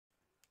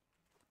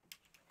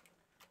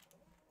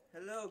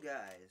Hello,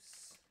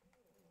 guys.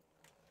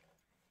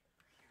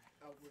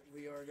 Oh,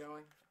 we are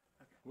going?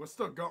 Okay. We're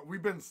still going.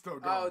 We've been still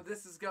going. Oh,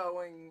 this is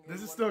going.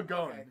 This is still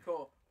going. Okay,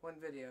 cool. One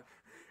video.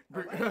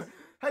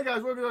 Hey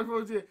guys, welcome back to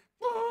 4VG.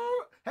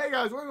 Hey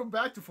guys, welcome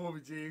back to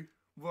 4VG.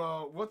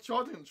 Well, what's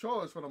charging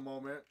controllers for the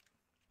moment?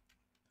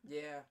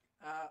 Yeah.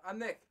 I'm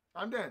Nick.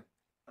 I'm Dan.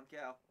 I'm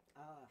Cal.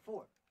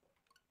 4.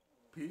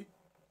 P.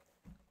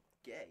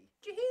 Gay.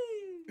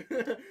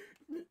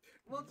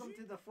 Welcome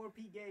to the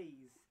 4P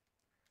gays.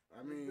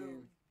 I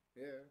mean,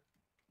 yeah.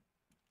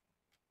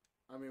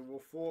 I mean, we're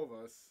 4 of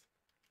us.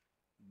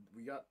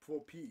 We got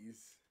 4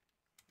 P's,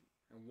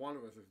 and one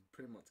of us is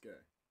pretty much gay.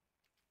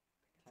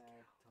 I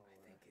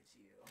think it's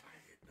you.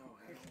 No,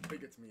 I don't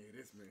think it's me. It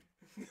is me.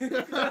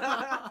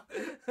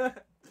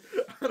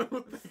 I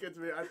don't think it's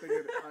me.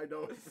 I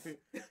know it's me.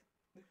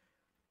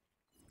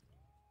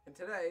 And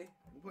today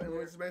We're playing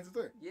Luigi's Mansion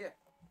 3. Yeah.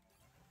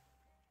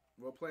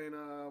 We're playing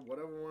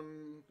whatever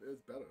one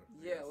is better.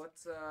 Yeah.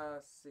 Let's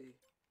see.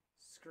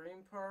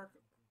 ScreamPark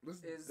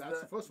is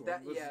that's the first one.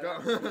 Let's yeah. go.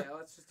 Yeah.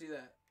 Let's just do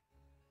that.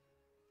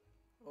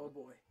 Oh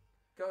boy.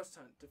 Ghost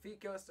Hunt.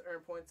 Defeat ghosts to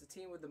earn points. The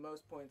team with the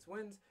most points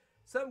wins.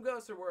 Some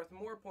ghosts are worth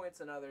more points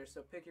than others,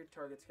 so pick your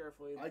targets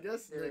carefully. I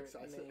guess Nick's.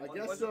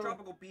 What's the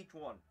tropical beach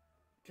one?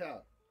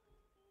 Cal.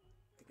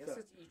 I guess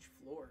it's each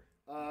floor.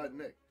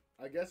 Nick.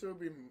 I guess it would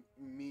be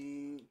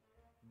me,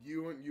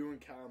 you and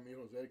Cal, and me,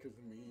 Jose, because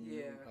me and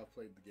you have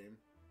played the game.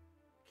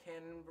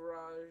 Cannon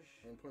barrage.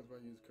 And points by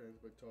use currents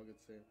by target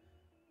same.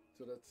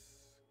 So that's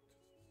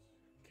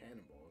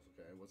cannonballs.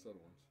 Okay, what's the other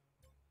ones?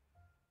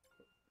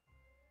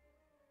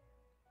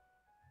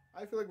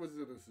 I feel like we'll just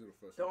do the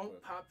first one.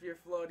 Don't pop your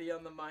floaty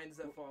on the mines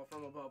that fall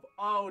from above.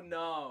 Oh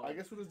no! I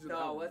guess we'll just do that.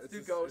 No, one. let's do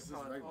just, Ghost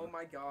Hunt. Oh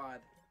my god.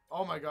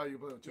 Oh my god, you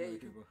play with too many you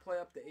people. Can play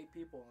up to 8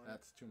 people on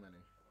That's too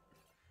many.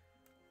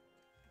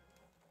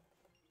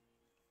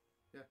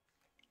 Yeah.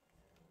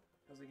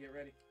 How's it get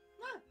ready?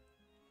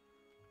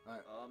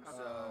 Alright.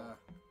 So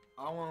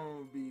I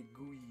want to be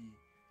Gooigi.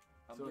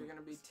 So you're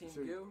gonna be Team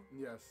Goo?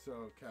 Yes.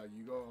 So Cal,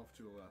 you go off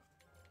to the left.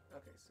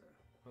 Okay, so.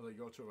 Jose,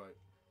 go to the right.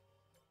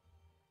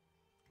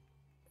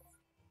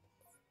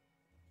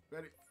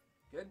 Ready?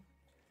 Good.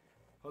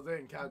 Jose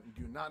and Cal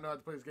do not know how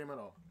to play this game at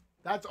all.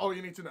 That's all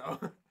you need to know.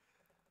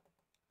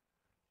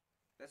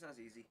 that sounds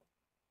easy.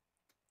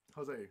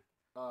 Jose,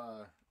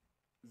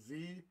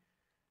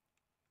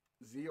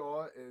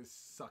 ZR is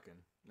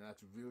sucking. And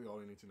that's really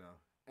all you need to know.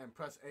 And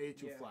press A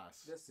to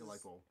flash your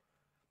light bulb.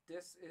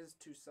 This is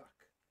to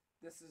suck.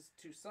 This is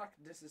to suck.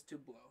 This is to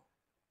blow.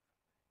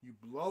 You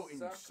blow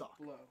and you suck.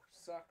 Blow.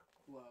 Suck.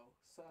 Blow.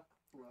 Suck.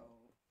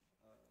 Blow.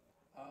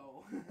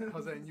 Oh.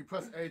 Jose, and you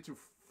press A to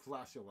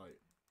flash your light.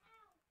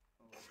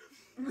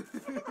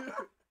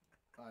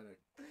 Alright.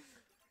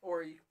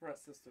 Or you can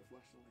press this to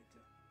flash the light too.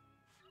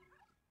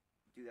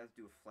 Do you have to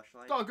do a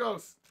flashlight? Dog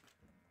Ghost!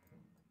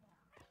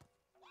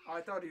 Oh,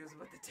 I thought he was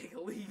about to take a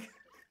leak.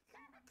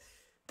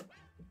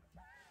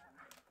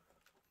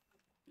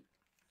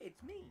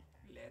 It's me.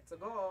 Let's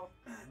go.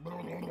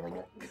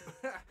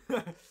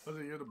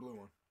 Jose, you're the blue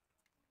one.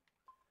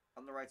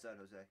 On the right side,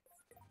 Jose.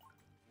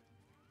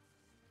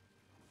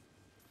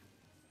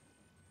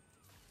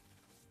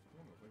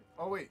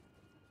 Oh wait.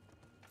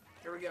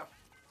 Here we go.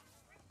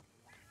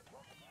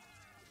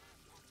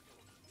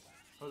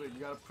 Jose, you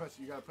gotta press A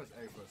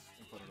first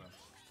in front of them.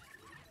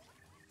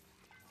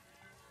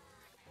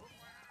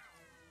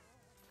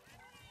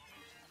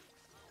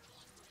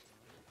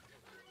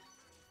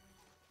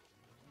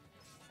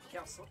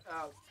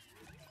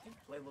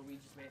 You've played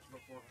Luigi's Mansion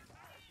before.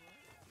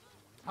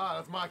 Ha,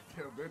 that's my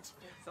kill, bitch.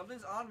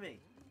 Something's on me.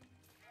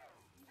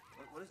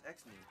 What does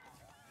X mean?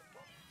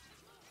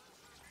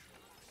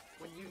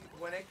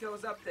 When it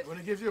goes up the... When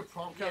it gives you a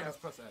prompt,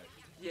 just press A.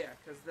 Yeah,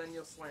 because then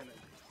you'll slam it.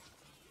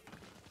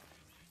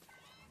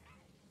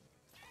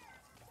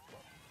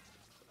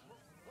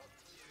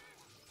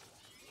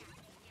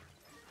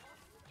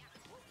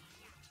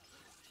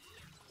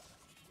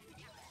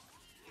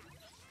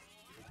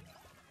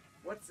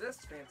 What's this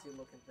fancy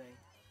looking thing?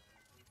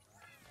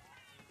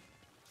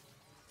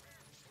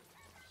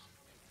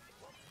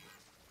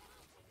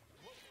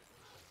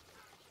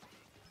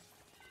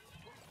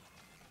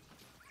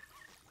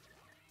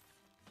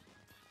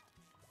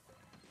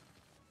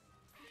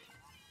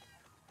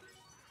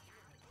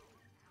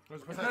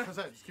 Press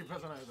A. Just keep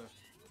pressing A there.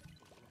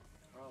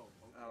 Oh,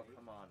 okay. Oh,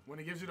 come on. When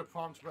it gives you the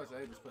prompt to press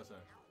A, just press A.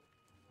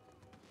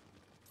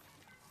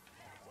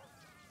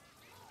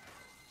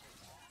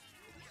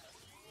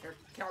 Here,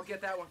 Cal,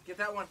 get that one. Get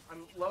that one.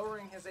 I'm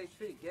lowering his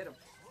HP. Get him.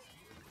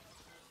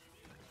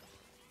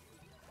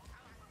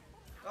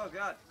 Oh,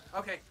 God.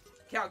 Okay.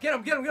 Cal, get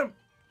him, get him, get him.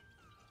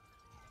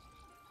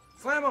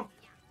 Slam him.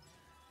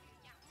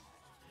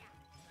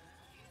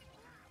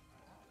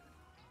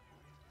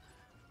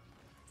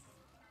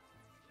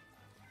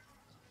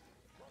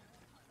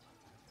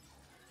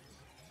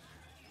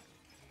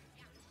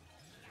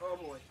 Oh,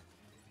 boy.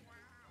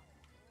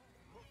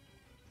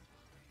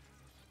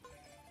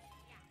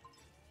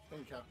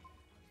 Thank you, Cap.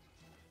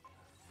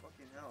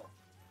 Fucking hell.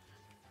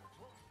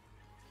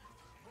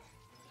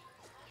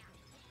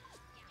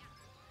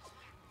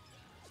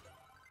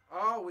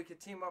 we could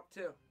team up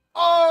too.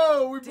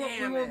 Oh, we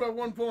Damn won it. by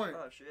 1 point.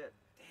 Oh shit.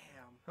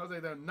 Damn.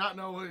 Jose did not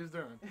know what he was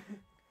doing.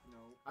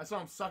 No. I saw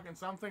him sucking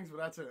some things, but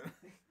that's it.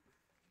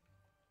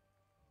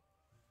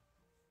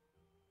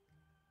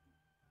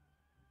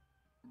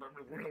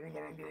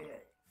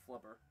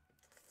 Flubber.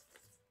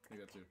 I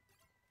got 2.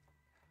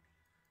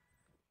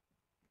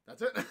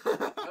 That's it.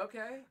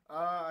 Okay.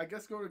 I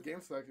guess go to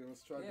game select and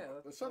let's try. Yeah,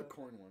 Let's try the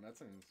coin one. That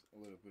seems a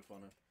little bit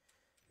funner.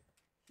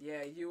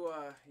 Yeah, you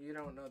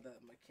don't know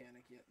that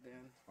mechanic yet,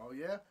 Dan. Oh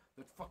yeah,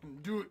 let's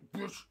fucking do it,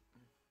 bitch.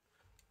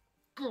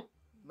 Go.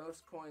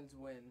 Most coins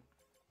win.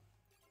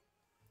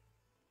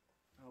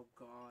 Oh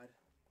God.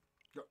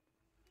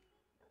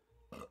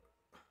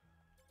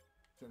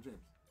 Same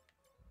teams.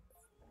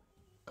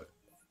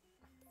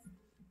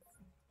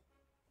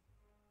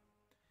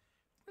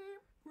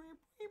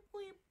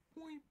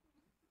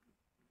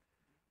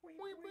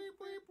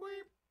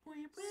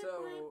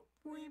 So,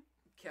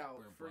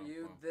 Cal, for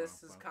you,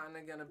 this is kind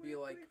of gonna be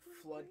like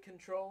flood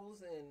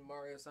controls in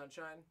Mario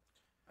Sunshine.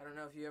 I don't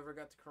know if you ever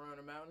got to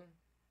Corona Mountain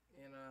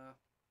in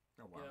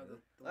Oh, wow, you know,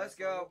 dude. the Let's last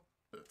go. level.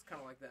 It's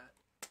kind of like that.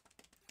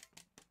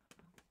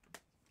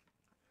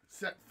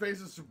 Set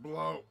faces to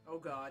blow. Oh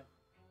God,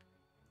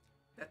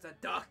 that's a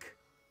duck.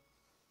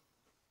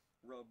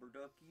 Rubber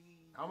ducky.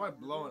 How am I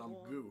blowing? I'm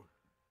goo.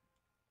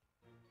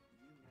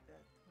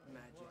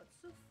 Magic.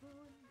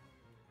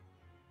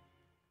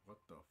 What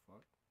the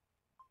fuck?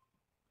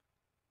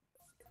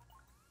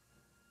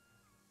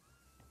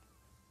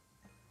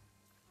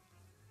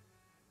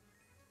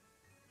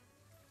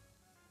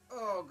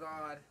 Oh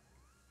God.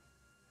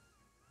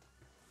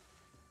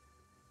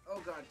 Oh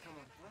God, come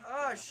on.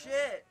 Oh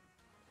shit.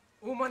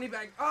 Ooh, money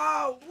bag.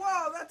 Oh,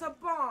 whoa, that's a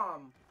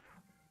bomb.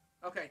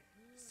 Okay,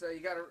 so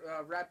you gotta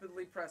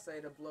rapidly press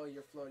A to blow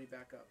your floaty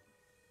back up.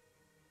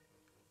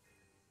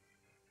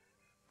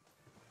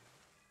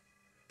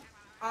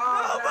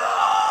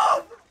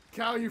 Oh,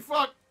 Cal, you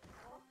fuck!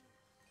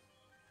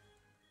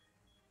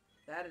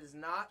 that is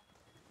not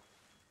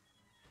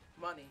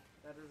money.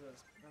 That is a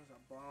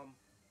bomb.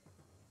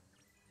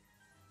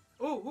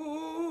 Ooh, ooh,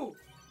 ooh, ooh.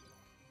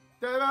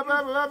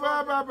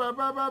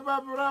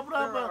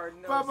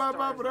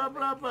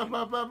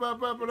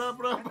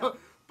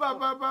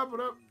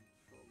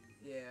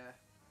 Yeah.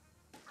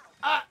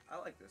 I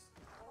like this.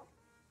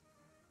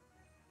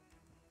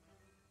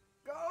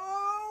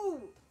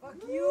 Go! Fuck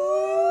you!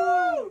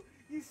 You!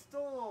 You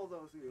stole all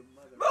those, you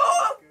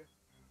motherfucker.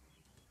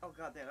 Oh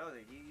god damn, that was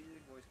a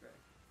huge voice crack.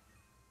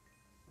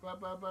 Nick,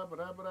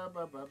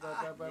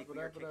 we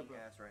are kicking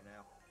ass right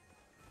now.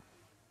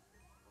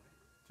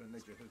 So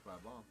Nick get hit by a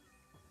bomb.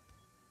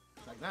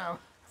 Like now.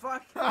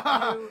 Fuck you!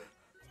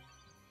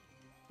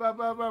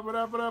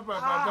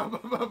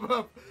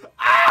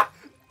 Ah!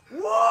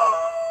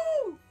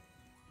 Woo!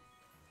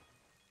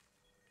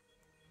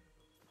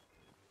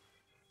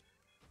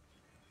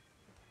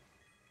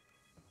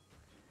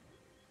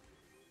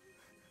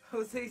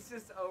 Jose's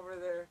just over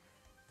there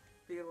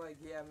being like,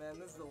 yeah man,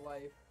 this is the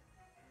life.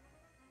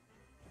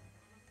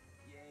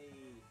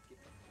 Yay. Get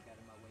the fuck out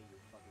of my way, you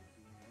fucking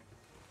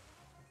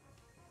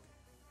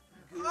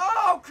junior.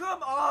 Oh,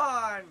 come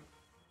on!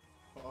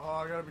 Oh,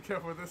 I gotta be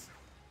careful with this.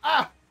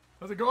 Ah!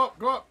 Does it go up?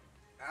 Go up!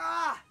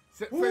 Ah!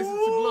 Set faces to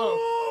blow.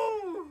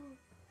 Ooh!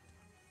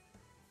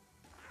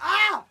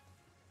 Ah!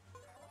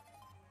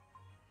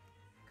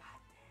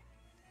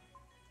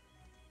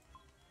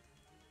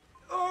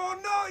 Oh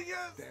no,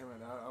 yes! Damn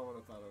it, I would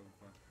have thought it was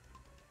fun.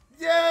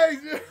 Yay!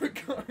 0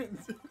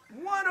 coins!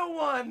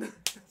 101!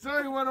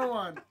 Sorry,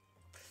 101.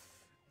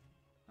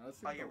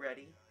 Are you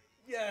ready?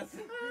 Yes!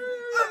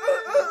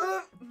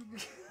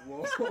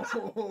 Whoa!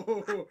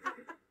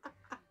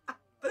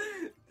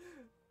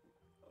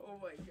 Oh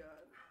my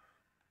god.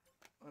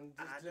 I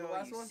Just do the know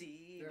last you one?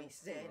 see Yeah, me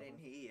standing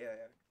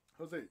here.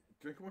 Jose,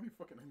 drink one of your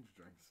fucking energy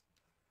drinks.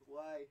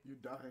 Why? You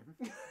dying.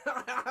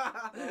 Oh,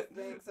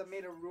 thanks, I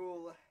made a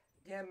rule.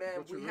 Yeah, man,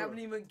 What's your we rule? haven't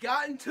even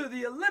gotten to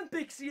the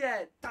Olympics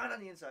yet! Down on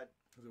the inside.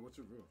 Jose, what's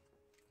your rule?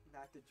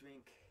 Not to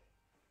drink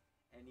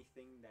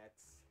anything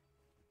that's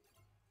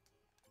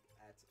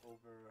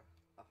over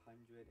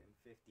 150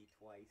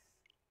 twice.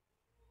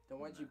 Then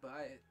why'd you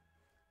buy it?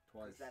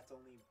 Twice. Because that's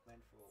only meant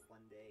for 1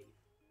 day.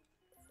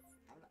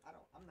 I'm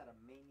not a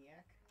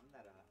maniac. I'm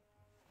not a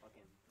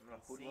fucking I'm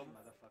not a insane hoodlum.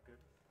 motherfucker.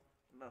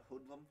 I'm not a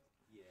hoodlum.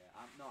 Yeah,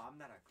 I'm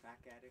not a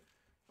crack addict.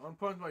 On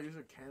points by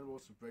using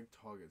cannonballs to break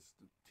targets.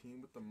 The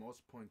team with the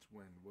most points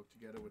win. Work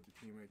together with the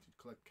teammates to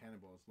collect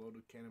cannonballs. Load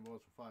the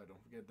cannonballs for fire.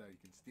 Don't forget that you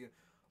can steal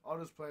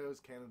others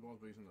players' cannonballs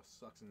by using the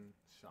suction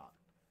shot.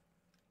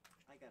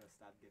 I gotta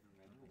stop giving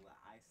Red Bull.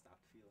 I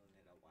stopped feeling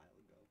it a while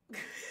ago.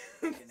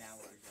 Like an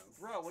hour ago.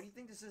 Bro, what do you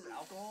think this is?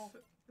 Alcohol?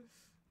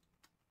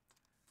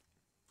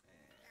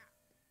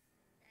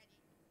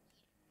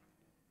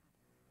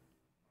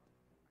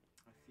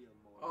 I feel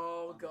more.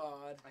 Oh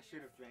god. I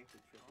should have drank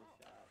the triple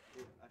shot.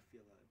 I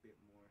feel a bit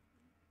more.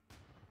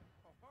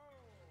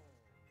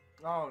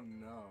 Oh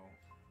no.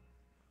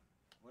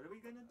 What are we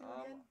gonna do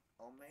again?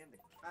 I'll man the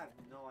I have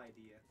no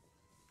idea.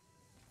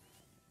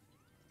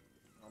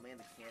 I'll man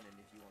the cannon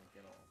if you want to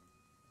get on.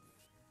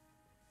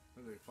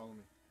 Okay, follow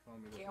me. Follow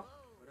me. Kale.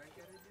 What do I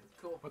gotta do?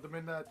 Cool. Put them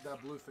in that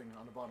blue thing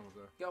on the bottom of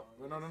there. Go.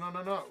 No, no, no,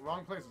 no, no.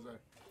 Wrong place is there.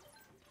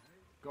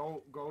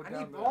 Go I down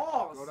need there.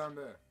 balls. Go down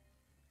there.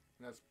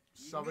 And that's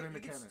shove it in the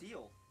you can cannon.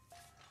 steal.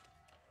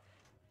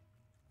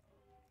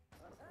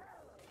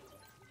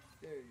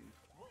 Yay.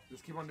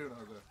 Just keep on doing it,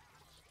 Jose.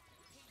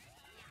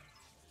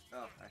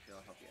 Oh, actually,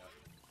 I'll help you out.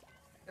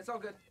 It's all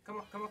good. Come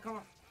on, come on, come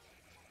on.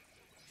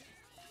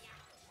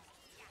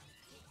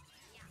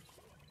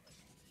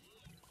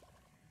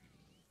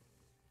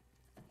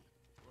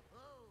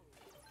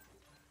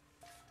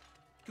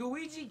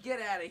 Gooigi,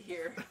 get out of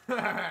here.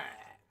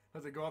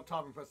 Jose, go up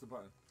top and press the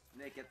button.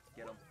 Naked,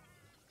 get him.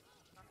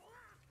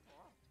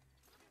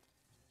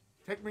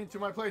 Take me to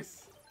my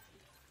place.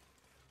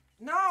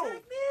 No!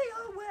 Take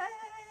me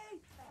away!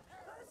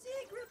 A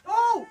secret place!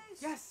 Oh!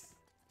 Yes!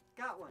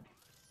 Got one.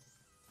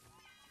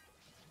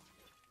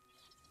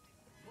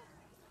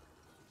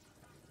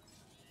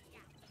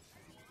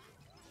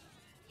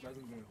 That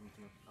doesn't do anything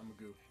to me. I'm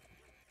a goo.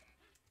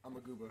 I'm a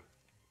goober.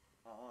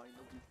 Oh, I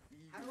know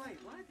Goofy. How do I,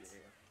 what? Yeah.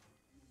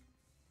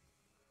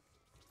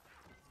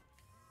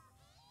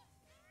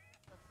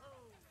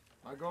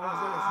 My goal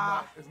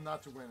is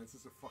not to win. It's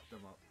just to fuck them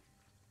up.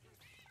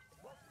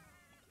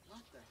 What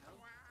the hell?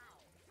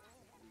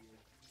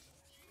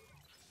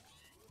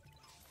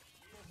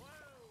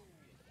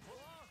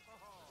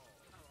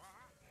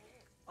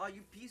 Oh,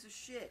 you piece of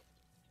shit.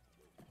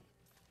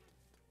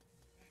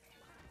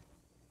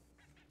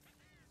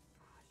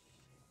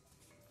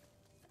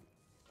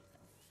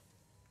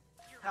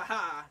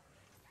 Haha!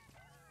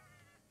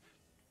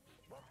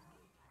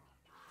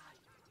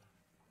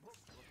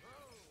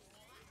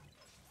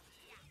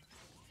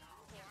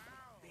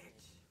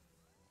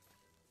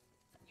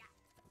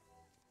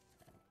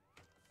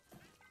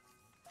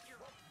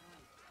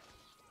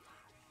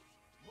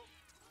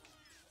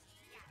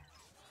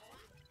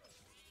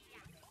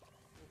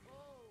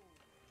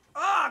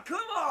 Ah, come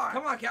on!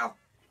 Come on, Cal.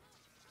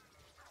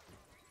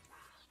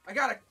 I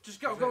got it. Just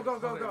go, go, go,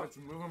 go, Jose, go. If it's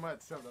moving by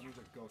itself, that means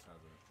a ghost has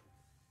it.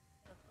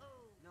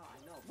 No,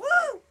 I know.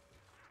 Woo!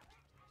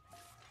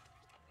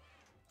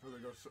 Jose,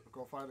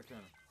 go fire the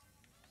cannon.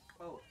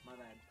 Oh, my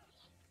bad.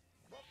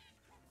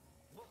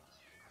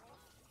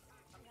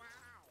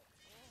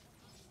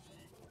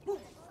 Woo.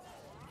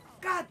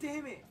 God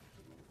damn it!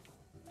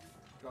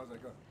 Go, Jose,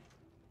 go.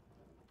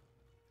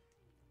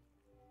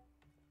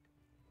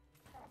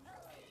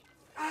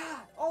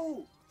 Ah!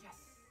 Oh! Yes!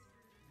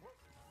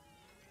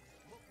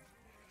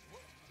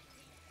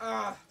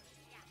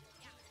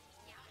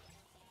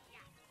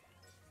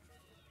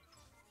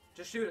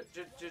 Just shoot it.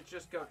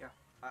 Just go, Cal.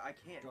 I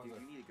can't, Go dude.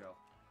 there. You need to go.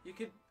 You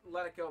could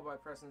let it go by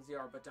pressing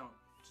ZR, but don't.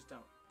 Just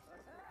don't.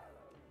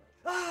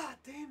 Ah!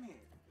 Damn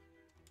it!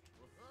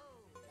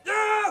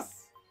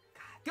 Yes!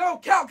 Go,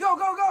 Cal, go,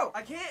 go, go!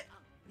 I can't!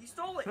 He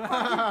stole it!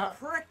 Fucking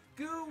prick,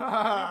 goo!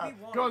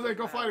 one. Go, Jose,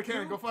 go fire the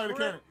cannon. Go fire the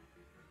prick. cannon.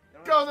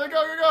 Don't Go, Jose,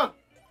 go, go, go!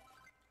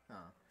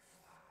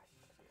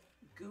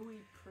 Gooey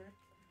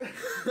prick.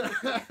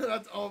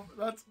 That's all.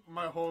 That's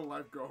my whole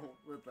life goal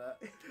with that.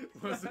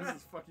 Was to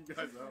just fuck you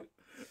guys up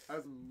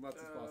as much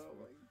as Oh possible.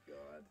 my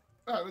god.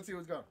 All right, let's see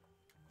what's going.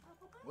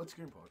 What's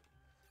ScreamPark?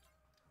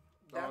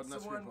 That's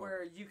not the one ScreamPark.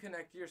 where you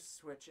connect your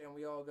switch and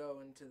we all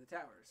go into the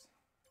towers.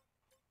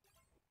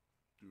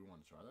 Do we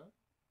want to try that?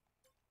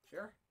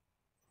 Sure.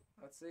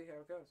 Let's see how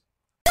it goes.